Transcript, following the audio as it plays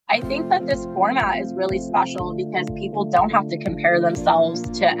I think that this format is really special because people don't have to compare themselves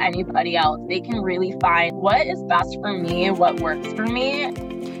to anybody else. They can really find what is best for me, what works for me.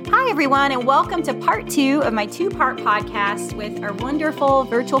 Hi, everyone, and welcome to part 2 of my 2-part podcast with our wonderful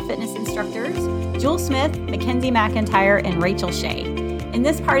virtual fitness instructors, Jewel Smith, Mackenzie McIntyre, and Rachel Shea. In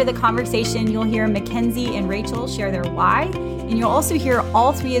this part of the conversation, you'll hear Mackenzie and Rachel share their why, and you'll also hear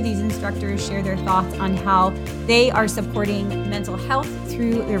all 3 of these instructors share their thoughts on how they are supporting mental health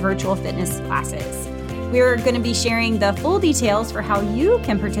through their virtual fitness classes. We're going to be sharing the full details for how you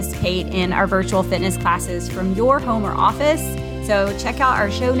can participate in our virtual fitness classes from your home or office. So check out our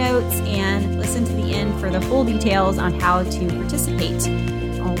show notes and listen to the end for the full details on how to participate.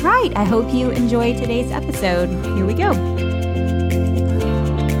 All right, I hope you enjoy today's episode. Here we go.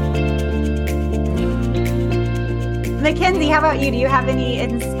 Mackenzie, how about you? Do you have any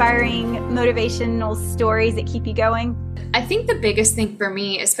inspiring motivational stories that keep you going? I think the biggest thing for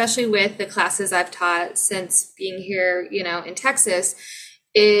me, especially with the classes I've taught since being here, in Texas,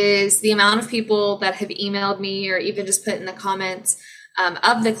 is the amount of people that have emailed me or even just put in the comments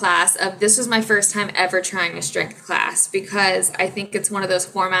of the class of this was my first time ever trying a strength class, because I think it's one of those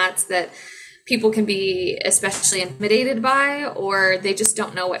formats that people can be especially intimidated by, or they just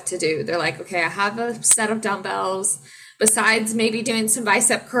don't know what to do. They're like, okay, I have a set of dumbbells. Besides maybe doing some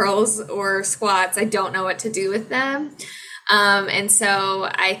bicep curls or squats, I don't know what to do with them. And so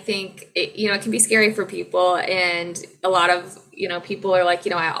I think, it can be scary for people. And a lot of, people are like,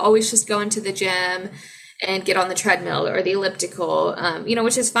 I always just go into the gym and get on the treadmill or the elliptical,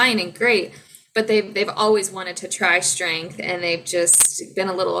 which is fine and great. But they've always wanted to try strength, and they've just been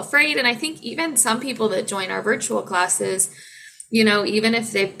a little afraid. And I think even some people that join our virtual classes, even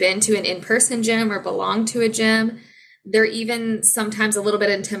if they've been to an in-person gym or belong to a gym, they're even sometimes a little bit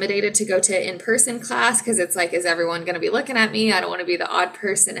intimidated to go to in-person class because it's like, is everyone going to be looking at me? I don't want to be the odd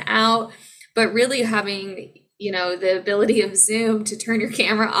person out. But really having, the ability of Zoom to turn your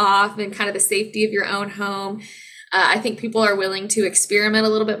camera off and kind of the safety of your own home, I think people are willing to experiment a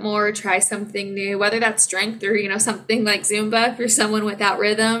little bit more, try something new, whether that's strength or, something like Zumba for someone without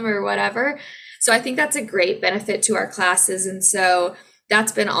rhythm or whatever. So I think that's a great benefit to our classes. And so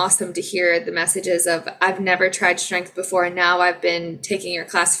that's been awesome to hear the messages of, I've never tried strength before, and now I've been taking your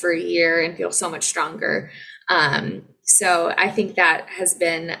class for a year and feel so much stronger. So I think that has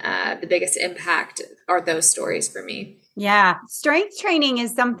been the biggest impact are those stories for me. Yeah. Strength training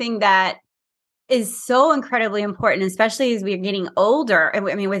is something that is so incredibly important, especially as we're getting older.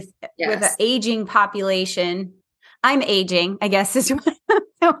 I mean, with an aging population, I'm aging, I guess is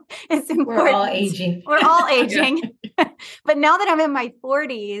so it's important. We're all aging. We're all aging. But now that I'm in my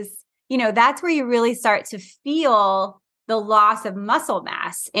 40s, that's where you really start to feel the loss of muscle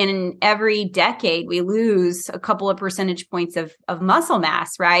mass. And in every decade, we lose a couple of percentage points of muscle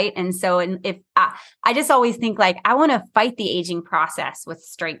mass, right? And so if I just always think like, I want to fight the aging process with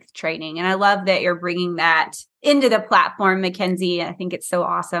strength training. And I love that you're bringing that into the platform, Mackenzie. I think it's so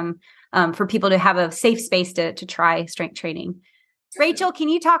awesome for people to have a safe space to try strength training. Rachel, can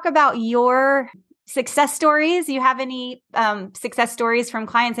you talk about your success stories? Do you have any success stories from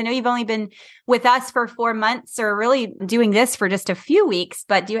clients? I know you've only been with us for 4 months, or really doing this for just a few weeks,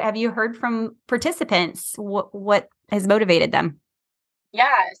 but have you heard from participants? What has motivated them?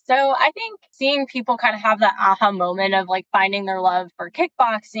 Yeah. So I think seeing people kind of have that aha moment of like finding their love for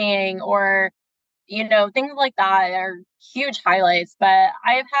kickboxing or, things like that are huge highlights. But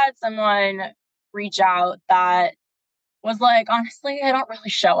I've had someone reach out that was like, honestly, I don't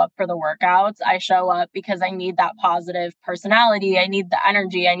really show up for the workouts. I show up because I need that positive personality. I need the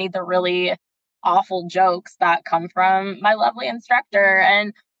energy. I need the really awful jokes that come from my lovely instructor.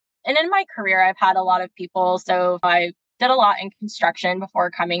 And in my career, I've had a lot of people. So I did a lot in construction before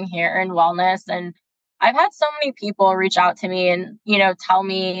coming here in wellness. And I've had so many people reach out to me and, tell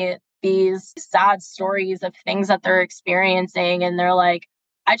me these sad stories of things that they're experiencing. And they're like,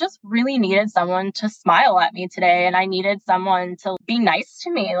 I just really needed someone to smile at me today. And I needed someone to be nice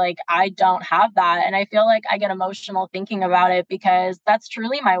to me. Like, I don't have that. And I feel like I get emotional thinking about it because that's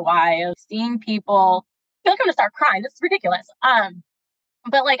truly my why of seeing people. I feel like I'm going to start crying. This is ridiculous.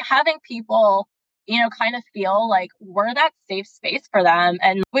 But like having people, kind of feel like we're that safe space for them.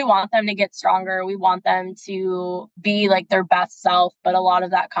 And we want them to get stronger. We want them to be like their best self. But a lot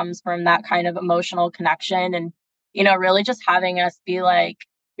of that comes from that kind of emotional connection. And, really just having us be like,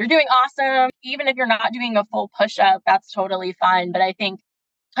 you're doing awesome. Even if you're not doing a full push-up, that's totally fine. But I think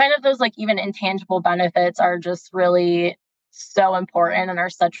kind of those like even intangible benefits are just really so important and are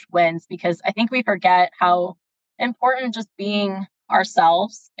such wins, because I think we forget how important just being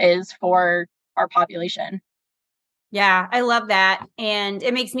ourselves is for our population. Yeah, I love that. And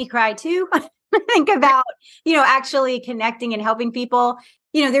it makes me cry too. Think about, actually connecting and helping people.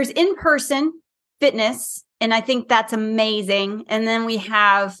 There's in-person fitness, and I think that's amazing. And then we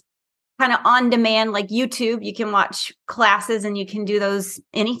have kind of on demand, like YouTube. You can watch classes and you can do those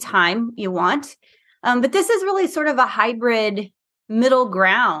anytime you want. But this is really sort of a hybrid middle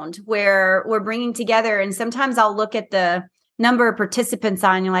ground where we're bringing together. And sometimes I'll look at the number of participants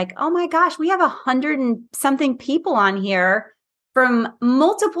on, you're like, oh my gosh, we have 100 and something people on here from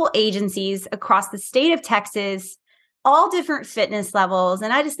multiple agencies across the state of Texas, all different fitness levels.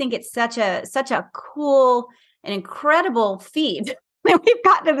 And I just think it's such a cool and incredible feat that we've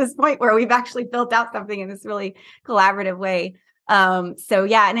gotten to this point where we've actually built out something in this really collaborative way. So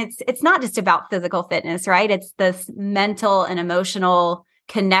yeah, and it's not just about physical fitness, right? It's this mental and emotional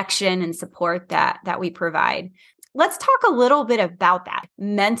connection and support that we provide. Let's talk a little bit about that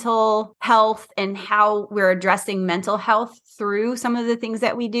mental health and how we're addressing mental health through some of the things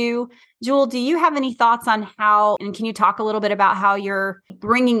that we do. Jewel, do you have any thoughts on how, and can you talk a little bit about how you're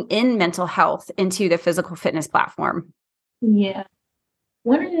bringing in mental health into the physical fitness platform? Yeah.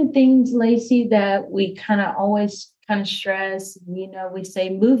 One of the things, Lacey, that we kind of always kind of stress, we say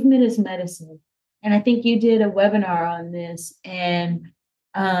movement is medicine. And I think you did a webinar on this. And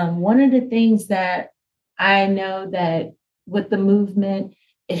one of the things that I know that with the movement,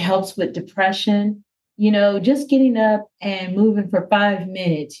 it helps with depression. Just getting up and moving for 5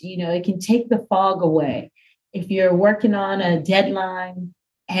 minutes, it can take the fog away. If you're working on a deadline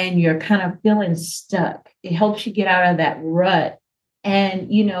and you're kind of feeling stuck, it helps you get out of that rut. And,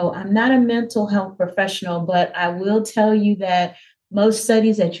 I'm not a mental health professional, but I will tell you that most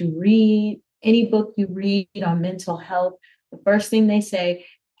studies that you read, any book you read on mental health, the first thing they say,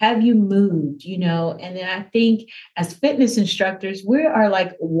 have you moved, And then I think as fitness instructors, we are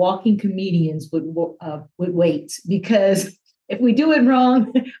like walking comedians with weights, because if we do it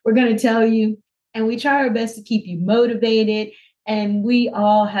wrong, we're going to tell you, and we try our best to keep you motivated. And we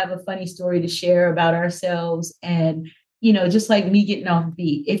all have a funny story to share about ourselves. And, just like me getting off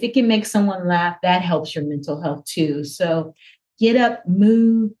beat, if it can make someone laugh, that helps your mental health too. So get up,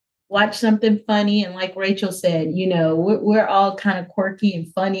 move, watch something funny. And like Rachel said, we're all kind of quirky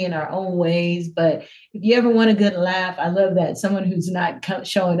and funny in our own ways. But if you ever want a good laugh, I love that. Someone who's not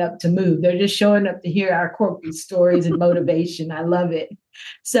showing up to move, they're just showing up to hear our quirky stories and motivation. I love it.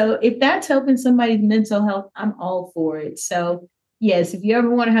 So if that's helping somebody's mental health, I'm all for it. So yes, if you ever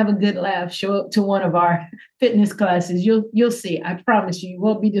want to have a good laugh, show up to one of our fitness classes. You'll see. I promise you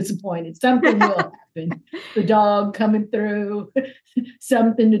won't be disappointed. Something will happen. The dog coming through,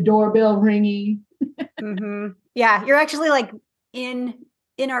 something, the doorbell ringing. Mm-hmm. Yeah, you're actually like in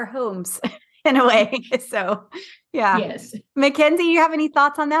our homes in a way. So yeah. Yes. Mackenzie, you have any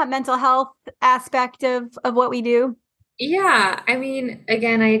thoughts on that mental health aspect of what we do? Yeah, I mean,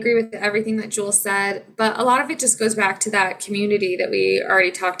 again, I agree with everything that Jewel said, but a lot of it just goes back to that community that we already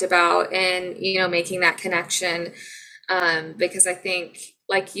talked about and, making that connection. Because I think,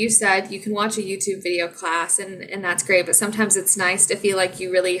 like you said, you can watch a YouTube video class and that's great, but sometimes it's nice to feel like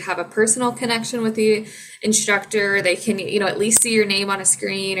you really have a personal connection with the instructor. They can, at least see your name on a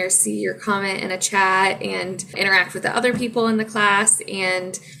screen or see your comment in a chat and interact with the other people in the class.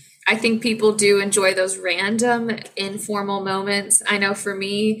 And I think people do enjoy those random informal moments. I know for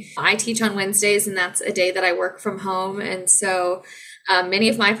me, I teach on Wednesdays and that's a day that I work from home. And so many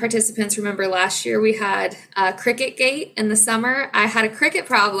of my participants remember last year we had a cricket gate in the summer. I had a cricket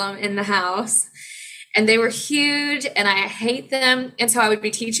problem in the house and they were huge and I hate them. And so I would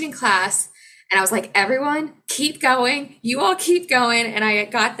be teaching class and I was like, everyone keep going. You all keep going. And I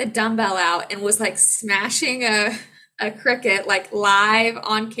got the dumbbell out and was like smashing a cricket like live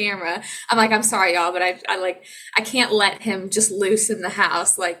on camera. I'm like, I'm sorry, y'all, but I can't let him just loose in the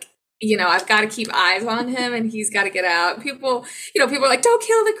house. Like, I've got to keep eyes on him and he's got to get out. People are like, don't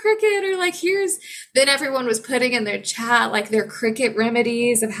kill the cricket, or like, then everyone was putting in their chat, like their cricket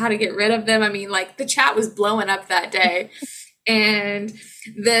remedies of how to get rid of them. I mean, like the chat was blowing up that day. And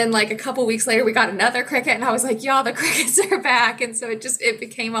then like a couple weeks later, we got another cricket and I was like, y'all, the crickets are back. And so it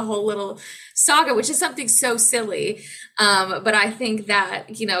became a whole little saga, which is something so silly. But I think that,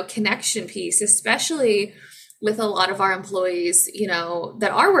 connection piece, especially with a lot of our employees,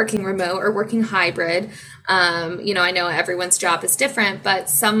 that are working remote or working hybrid. I know everyone's job is different, but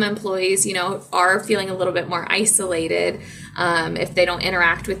some employees, are feeling a little bit more isolated if they don't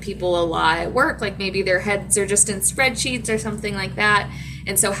interact with people a lot at work, like maybe their heads are just in spreadsheets or something like that.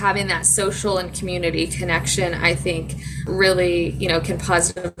 And so having that social and community connection, I think really, can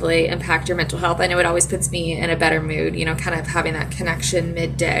positively impact your mental health. I know it always puts me in a better mood, kind of having that connection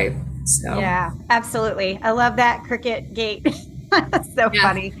midday. So yeah, absolutely. I love that cricket gate. That's so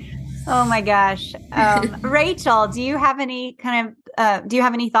funny. Oh my gosh. Rachel, do you have any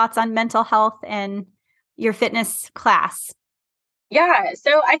thoughts on mental health and your fitness class? Yeah.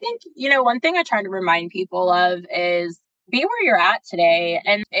 So I think, one thing I try to remind people of is be where you're at today.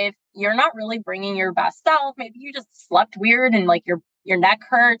 And if you're not really bringing your best self, maybe you just slept weird and like your neck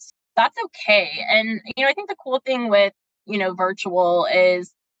hurts, that's okay. And, I think the cool thing with, virtual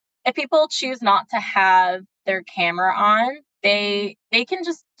is if people choose not to have their camera on, they can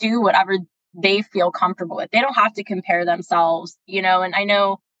just do whatever they feel comfortable with. They don't have to compare themselves, and I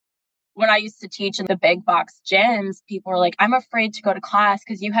know when I used to teach in the big box gyms, people were like, I'm afraid to go to class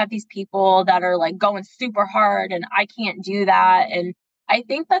because you have these people that are like going super hard and I can't do that. And I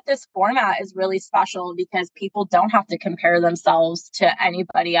think that this format is really special because people don't have to compare themselves to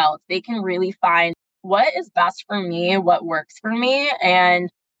anybody else. They can really find what is best for me, what works for me, and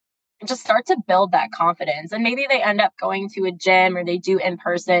just start to build that confidence. And maybe they end up going to a gym or they do in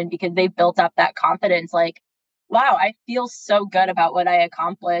person because they built up that confidence. Like, wow, I feel so good about what I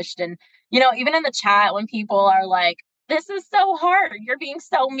accomplished. And, even in the chat, when people are like, this is so hard, you're being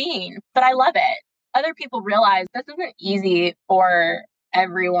so mean, but I love it. Other people realize this isn't easy for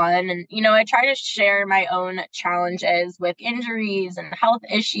everyone. And, I try to share my own challenges with injuries and health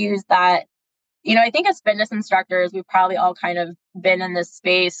issues that I think as fitness instructors, we've probably all kind of been in this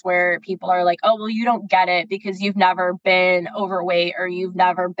space where people are like, oh, well, you don't get it because you've never been overweight or you've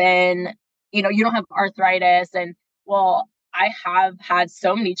never been, you don't have arthritis. And well, I have had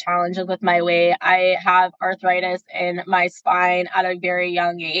so many challenges with my weight. I have arthritis in my spine at a very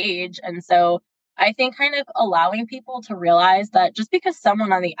young age. And so I think kind of allowing people to realize that just because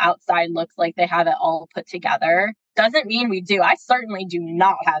someone on the outside looks like they have it all put together doesn't mean we do. I certainly do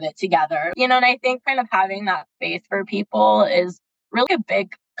not have it together. And I think kind of having that space for people is really a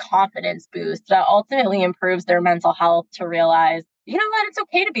big confidence boost that ultimately improves their mental health to realize, you know what, it's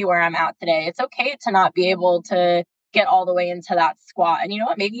okay to be where I'm at today. It's okay to not be able to get all the way into that squat. And you know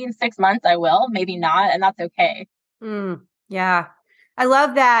what, maybe in 6 months I will, maybe not. And that's okay. Yeah. I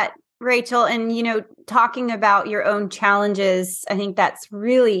love that, Rachel. And, talking about your own challenges, I think that's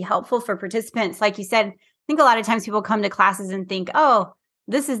really helpful for participants. Like you said, I think a lot of times people come to classes and think, oh,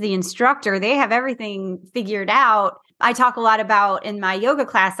 this is the instructor. They have everything figured out. I talk a lot about in my yoga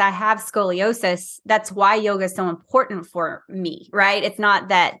class, I have scoliosis. That's why yoga is so important for me, right? It's not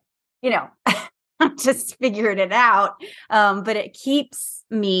that, I just figured it out, but it keeps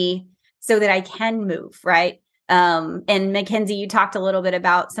me so that I can move, right? And Mackenzie, you talked a little bit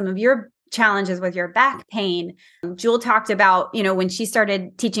about some of your challenges with your back pain. Jewel talked about, when she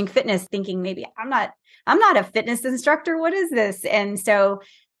started teaching fitness, thinking maybe I'm not a fitness instructor. What is this? And so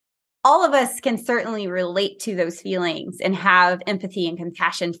all of us can certainly relate to those feelings and have empathy and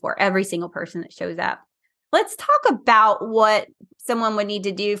compassion for every single person that shows up. Let's talk about what someone would need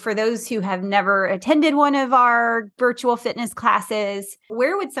to do for those who have never attended one of our virtual fitness classes.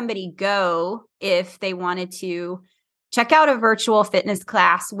 Where would somebody go if they wanted to check out a virtual fitness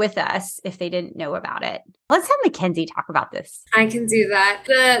class with us if they didn't know about it? Let's have Mackenzie talk about this. I can do that.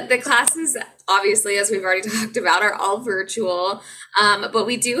 The classes, obviously, as we've already talked about, are all virtual. But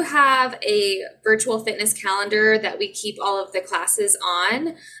we do have a virtual fitness calendar that we keep all of the classes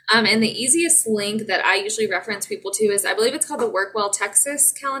on. And the easiest link that I usually reference people to is, I believe it's called the Workwell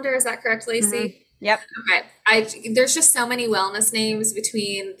Texas calendar. Is that correct, Lacey? Mm-hmm. Yep. Okay. There's just so many wellness names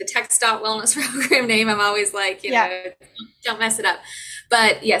between the TexDot wellness program name. I'm always like, don't mess it up.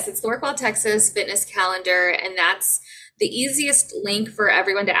 But yes, it's the Workwell Texas fitness calendar. And that's the easiest link for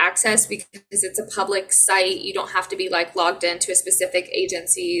everyone to access because it's a public site. You don't have to be like logged into a specific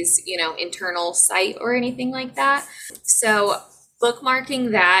agency's, internal site or anything like that. So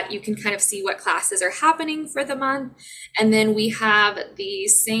bookmarking that, you can kind of see what classes are happening for the month. And then we have the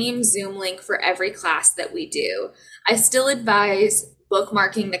same Zoom link for every class that we do. I still advise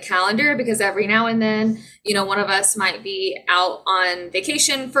bookmarking the calendar because every now and then, one of us might be out on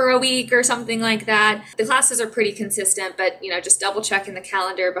vacation for a week or something like that. The classes are pretty consistent, but, just double checking the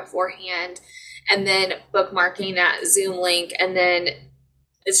calendar beforehand and then bookmarking that Zoom link. And then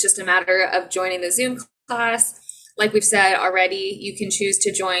it's just a matter of joining the Zoom class. Like we've said already, you can choose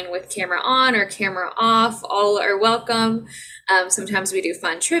to join with camera on or camera off. All are welcome. Sometimes we do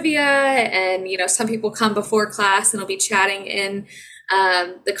fun trivia and, some people come before class and will be chatting in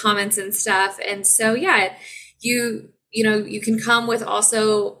the comments and stuff. And so, you can come with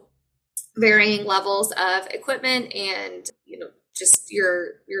also varying levels of equipment and, just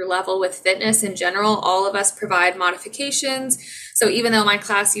your level with fitness in general. All of us provide modifications. So even though my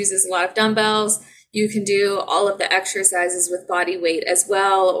class uses a lot of dumbbells, You can do all of the exercises with body weight as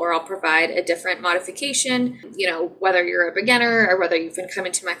well, or I'll provide a different modification, whether you're a beginner or whether you've been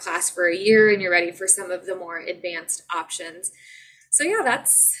coming to my class for a year and you're ready for some of the more advanced options. So yeah,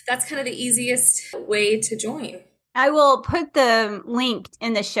 that's kind of the easiest way to join. I will put the link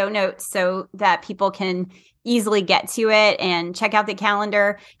in the show notes so that people can easily get to it and check out the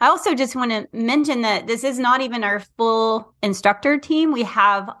calendar. I also just want to mention that this is not even our full instructor team. We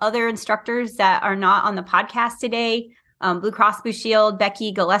have other instructors that are not on the podcast today. Blue Cross Blue Shield,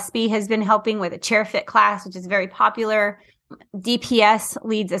 Becky Gillespie has been helping with a chair fit class, which is very popular. DPS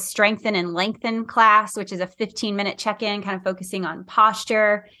leads a strengthen and lengthen class, which is a 15-minute check-in, kind of focusing on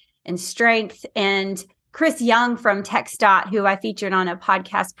posture and strength. And Chris Young from TechStot, who I featured on a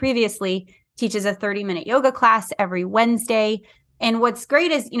podcast previously, teaches a 30-minute yoga class every Wednesday. And what's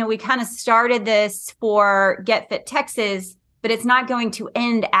great is, we kind of started this for Get Fit Texas, but it's not going to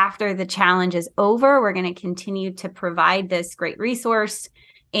end after the challenge is over. We're going to continue to provide this great resource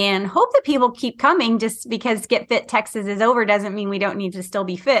and hope that people keep coming. Just because Get Fit Texas is over doesn't mean we don't need to still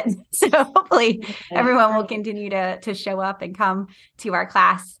be fit. So hopefully everyone will continue to show up and come to our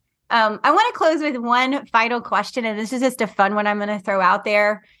class. I want to close with one final question, and this is just a fun one I'm going to throw out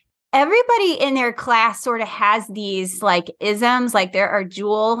there. Everybody in their class sort of has these like isms, like there are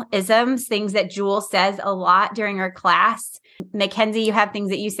Jewel isms, things that Jewel says a lot during her class. Mackenzie, you have things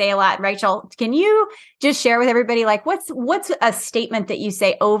that you say a lot. Rachel, can you just share with everybody, like what's a statement that you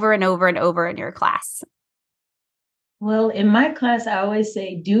say over and over and over in your class? Well, in my class, I always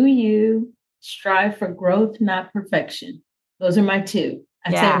say, do you strive for growth, not perfection? Those are my two.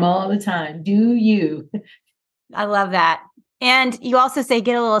 I say them all the time. Do you? I love that. And you also say,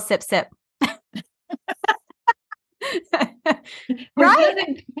 get a little sip, sip. Right?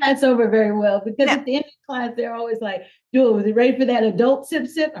 Doesn't pass over very well because at the end of class, they're always like, Jewel, was it ready for that adult sip,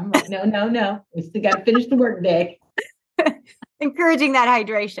 sip? I'm like, no. We still got to finish the work day. Encouraging that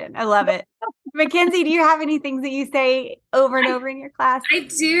hydration. I love it. Mackenzie, do you have any things that you say over and over in your class? I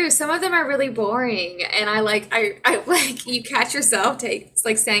do. Some of them are really boring, and I like you catch yourself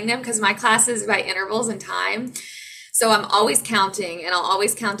saying them because my class is by intervals and time. So I'm always counting, and I'll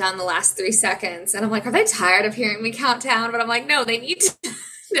always count down the last 3 seconds. And I'm like, are they tired of hearing me count down? But I'm like, no, they need to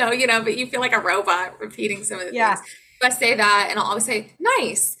know, but you feel like a robot repeating some of the things. So I say that, and I'll always say,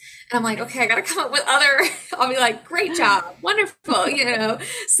 nice. And I'm like, okay, I got to come up with I'll be like, great job, wonderful,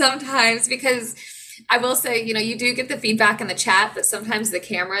 sometimes, because I will say, you do get the feedback in the chat, but sometimes the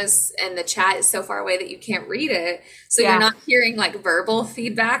cameras and the chat is so far away that you can't read it. So you're not hearing like verbal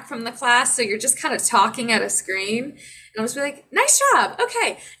feedback from the class. So you're just kind of talking at a screen. And I'll just be like, nice job.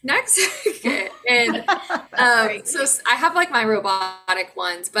 Okay, next. And so I have like my robotic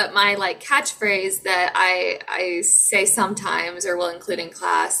ones, but my like catchphrase that I say sometimes or will include in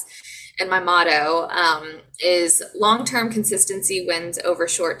class, and my motto is long-term consistency wins over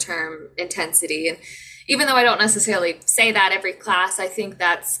short-term intensity. And even though I don't necessarily say that every class, I think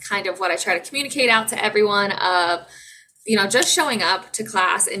that's kind of what I try to communicate out to everyone of, just showing up to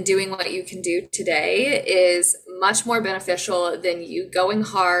class and doing what you can do today is much more beneficial than you going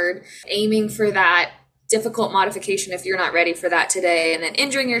hard, aiming for that difficult modification if you're not ready for that today, and then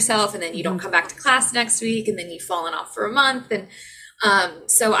injuring yourself, and then you don't come back to class next week, and then you've fallen off for a month. And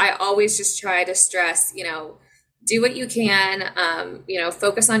so I always just try to stress, do what you can,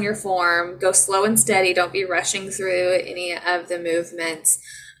 focus on your form, go slow and steady. Don't be rushing through any of the movements,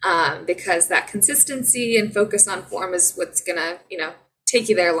 because that consistency and focus on form is what's going to, take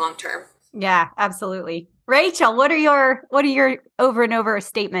you there long term. Yeah, absolutely. Rachel, what are your over and over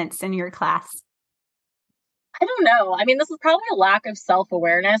statements in your class? I don't know. I mean, this is probably a lack of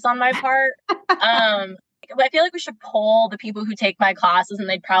self-awareness on my part. I feel like we should poll the people who take my classes, and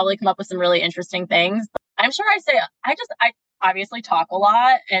they'd probably come up with some really interesting things. I'm sure I obviously talk a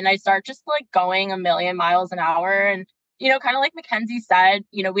lot, and I start just like going a million miles an hour. And, kind of like Mackenzie said,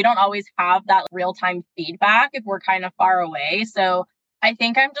 we don't always have that real-time feedback if we're kind of far away. So I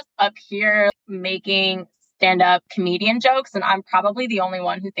think I'm just up here making stand-up comedian jokes, and I'm probably the only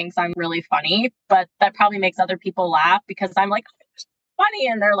one who thinks I'm really funny, but that probably makes other people laugh because I'm like, funny,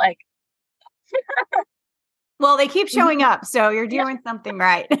 and they're like, well, they keep showing up, so you're doing something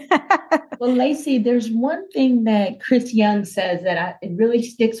right. Well, Lacey, there's one thing that Chris Young says that it really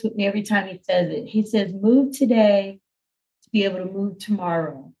sticks with me every time he says it. He says, move today to be able to move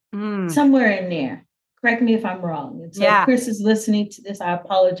tomorrow. Somewhere in there. Correct me if I'm wrong. And so if Chris is listening to this, I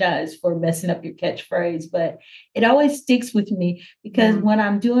apologize for messing up your catchphrase, but it always sticks with me because when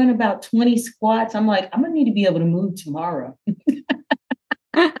I'm doing about 20 squats, I'm like, I'm going to need to be able to move tomorrow.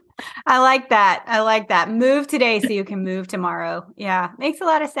 I like that. Move today so you can move tomorrow. Yeah, makes a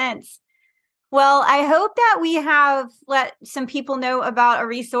lot of sense. Well, I hope that we have let some people know about a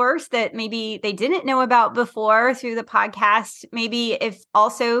resource that maybe they didn't know about before through the podcast. Maybe if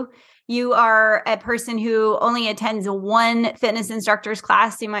also you are a person who only attends one fitness instructor's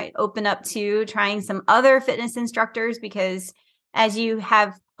class, you might open up to trying some other fitness instructors, because as you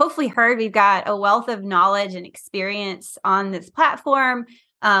have hopefully heard, we've got a wealth of knowledge and experience on this platform.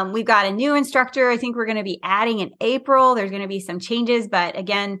 We've got a new instructor I think we're going to be adding in April. There's going to be some changes, but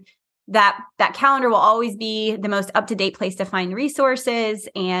again, that calendar will always be the most up-to-date place to find resources.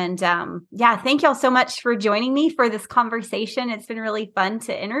 And thank y'all so much for joining me for this conversation. It's been really fun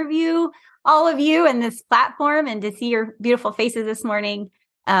to interview all of you in this platform and to see your beautiful faces this morning.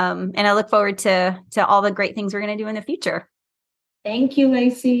 And I look forward to all the great things we're going to do in the future. Thank you,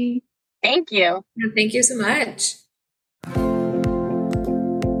 Lacey. Thank you. Thank you so much.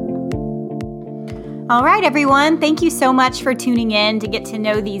 All right, everyone. Thank you so much for tuning in to get to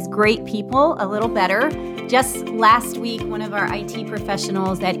know these great people a little better. Just last week, one of our IT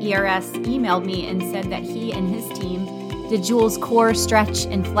professionals at ERS emailed me and said that he and his team did Jules' core stretch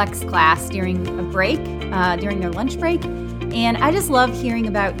and flex class during a break, during their lunch break. And I just love hearing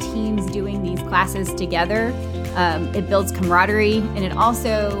about teams doing these classes together. It builds camaraderie, and it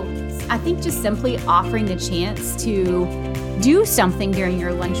also, I think, just simply offering the chance to do something during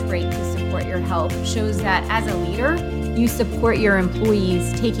your lunch break to support your health shows that as a leader, you support your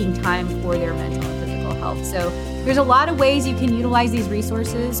employees taking time for their mental and physical health. So there's a lot of ways you can utilize these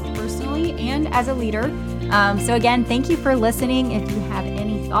resources personally and as a leader. So again, thank you for listening. If you have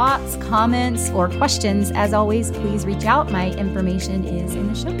any thoughts, comments, or questions, as always, please reach out. My information is in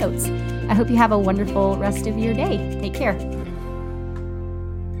the show notes. I hope you have a wonderful rest of your day. Take care.